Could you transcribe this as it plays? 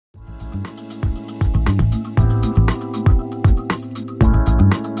Hi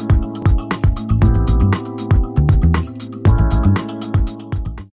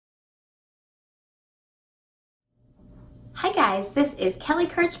guys, this is Kelly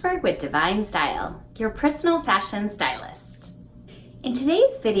Kirchberg with Divine Style, your personal fashion stylist. In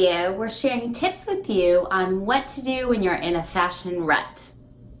today's video, we're sharing tips with you on what to do when you're in a fashion rut.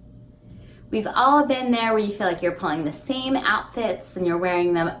 We've all been there where you feel like you're pulling the same outfits and you're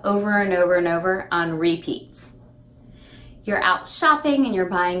wearing them over and over and over on repeats. You're out shopping and you're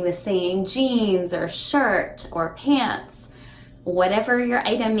buying the same jeans or shirt or pants, whatever your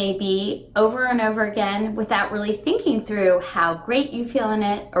item may be, over and over again without really thinking through how great you feel in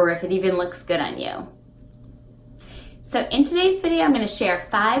it or if it even looks good on you. So in today's video, I'm going to share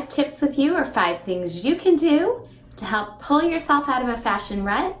 5 tips with you, or 5 things you can do to help pull yourself out of a fashion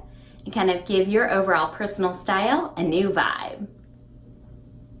rut and kind of give your overall personal style a new vibe.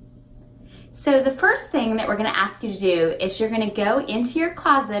 So the first thing that we're going to ask you to do is you're going to go into your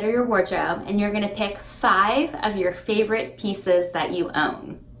closet or your wardrobe and you're going to pick 5 of your favorite pieces that you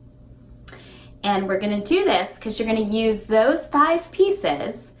own. And we're going to do this because you're going to use those 5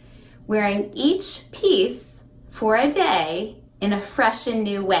 pieces, wearing each piece for a day in a fresh and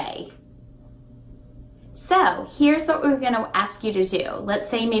new way. So here's what we're going to ask you to do. Let's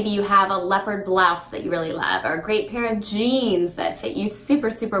say maybe you have a leopard blouse that you really love, or a great pair of jeans that fit you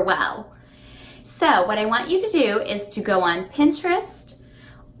super, super well. So what I want you to do is to go on Pinterest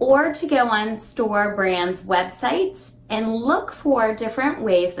or to go on store brands' websites and look for different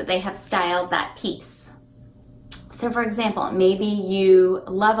ways that they have styled that piece. So for example, maybe you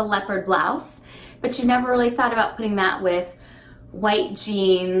love a leopard blouse, but you never really thought about putting that with white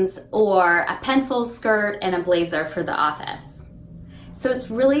jeans or a pencil skirt and a blazer for the office. So it's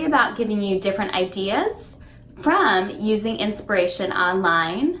really about giving you different ideas from using inspiration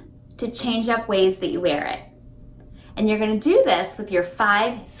online to change up ways that you wear it. And you're going to do this with your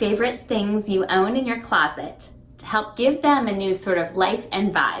 5 favorite things you own in your closet to help give them a new sort of life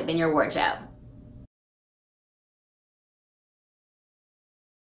and vibe in your wardrobe.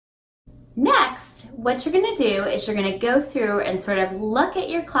 Next, what you're going to do is you're going to go through and sort of look at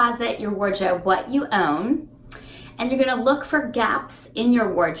your closet, your wardrobe, what you own, and you're going to look for gaps in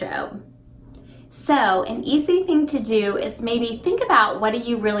your wardrobe. So an easy thing to do is maybe think about, what are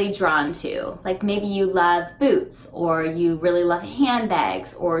you really drawn to? Like maybe you love boots, or you really love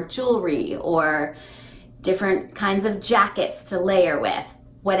handbags or jewelry or different kinds of jackets to layer with.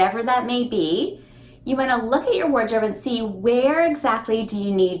 Whatever that may be, you want to look at your wardrobe and see where exactly do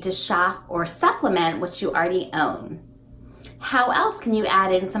you need to shop or supplement what you already own. How else can you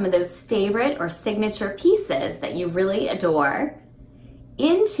add in some of those favorite or signature pieces that you really adore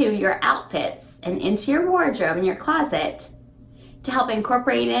into your outfits and into your wardrobe and your closet to help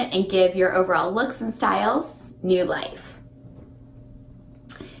incorporate it and give your overall looks and styles new life.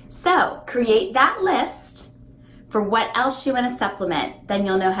 So create that list for what else you want to supplement. Then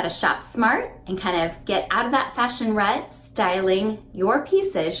you'll know how to shop smart and kind of get out of that fashion rut, styling your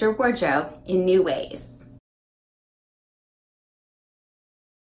pieces, your wardrobe, in new ways.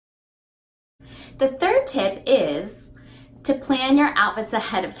 The third tip is to plan your outfits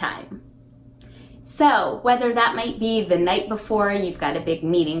ahead of time. So whether that might be the night before you've got a big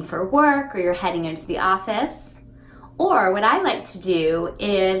meeting for work or you're heading into the office, or what I like to do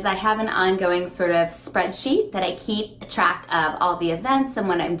is I have an ongoing sort of spreadsheet that I keep track of all the events and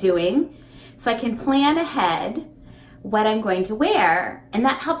what I'm doing, so I can plan ahead what I'm going to wear, and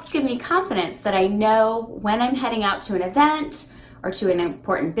that helps give me confidence that I know when I'm heading out to an event or to an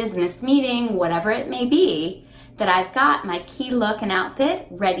important business meeting, whatever it may be, that I've got my key look and outfit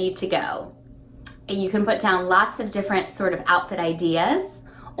ready to go. You can put down lots of different sort of outfit ideas,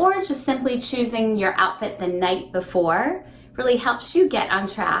 or just simply choosing your outfit the night before really helps you get on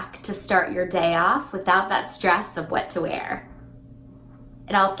track to start your day off without that stress of what to wear.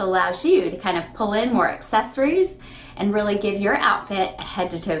 It also allows you to kind of pull in more accessories and really give your outfit a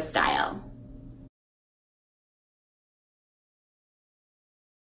head-to-toe style.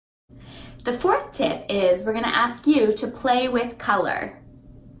 The fourth tip is we're going to ask you to play with color.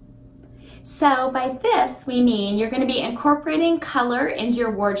 So by this, we mean you're going to be incorporating color into your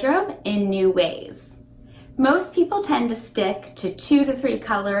wardrobe in new ways. Most people tend to stick to 2 to 3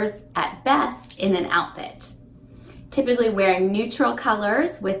 colors at best in an outfit, typically wearing neutral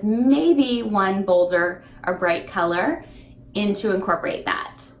colors with maybe one bolder or bright color in to incorporate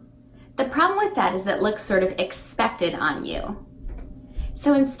that. The problem with that is it looks sort of expected on you.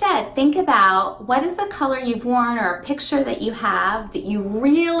 So instead, think about what is a color you've worn or a picture that you have that you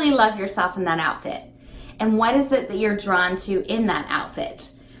really love yourself in that outfit. And what is it that you're drawn to in that outfit?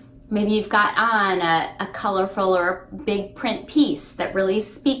 Maybe you've got on a colorful or big print piece that really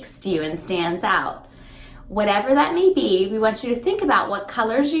speaks to you and stands out. Whatever that may be, we want you to think about what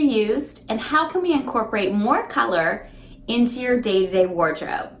colors you used and how can we incorporate more color into your day-to-day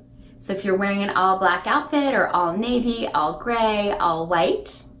wardrobe. So if you're wearing an all black outfit or all navy, all gray, all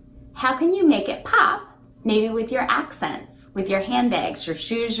white, how can you make it pop? Maybe with your accents, with your handbags, your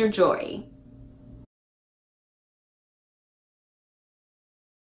shoes, your jewelry.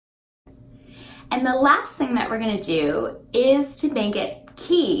 And the last thing that we're going to do is to make it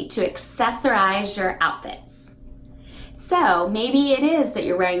key to accessorize your outfits. So maybe it is that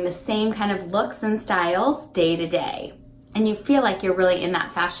you're wearing the same kind of looks and styles day to day, and you feel like you're really in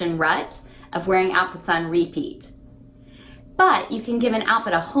that fashion rut of wearing outfits on repeat. But you can give an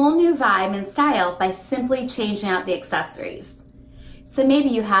outfit a whole new vibe and style by simply changing out the accessories. So maybe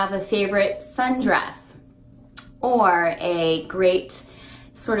you have a favorite sundress or a great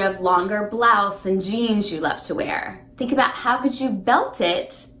sort of longer blouse and jeans you love to wear. Think about how could you belt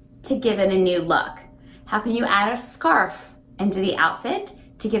it to give it a new look? How can you add a scarf into the outfit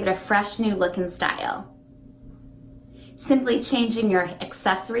to give it a fresh new look and style? Simply changing your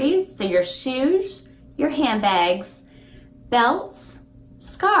accessories, so your shoes, your handbags, belts,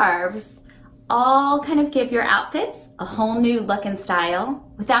 scarves, all kind of give your outfits a whole new look and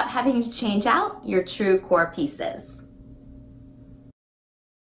style without having to change out your true core pieces.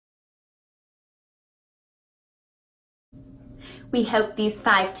 We hope these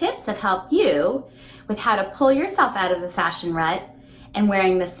 5 tips have helped you with how to pull yourself out of the fashion rut and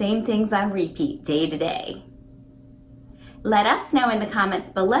wearing the same things on repeat day to day. Let us know in the comments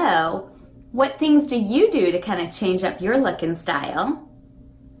below, what things do you do to kind of change up your look and style?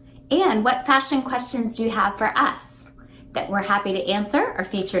 And what fashion questions do you have for us that we're happy to answer or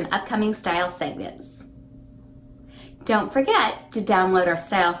feature in upcoming style segments? Don't forget to download our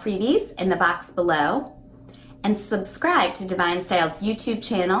style freebies in the box below and subscribe to Divine Style's YouTube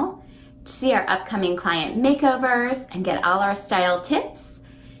channel to see our upcoming client makeovers and get all our style tips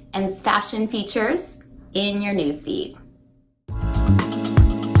and fashion features in your newsfeed.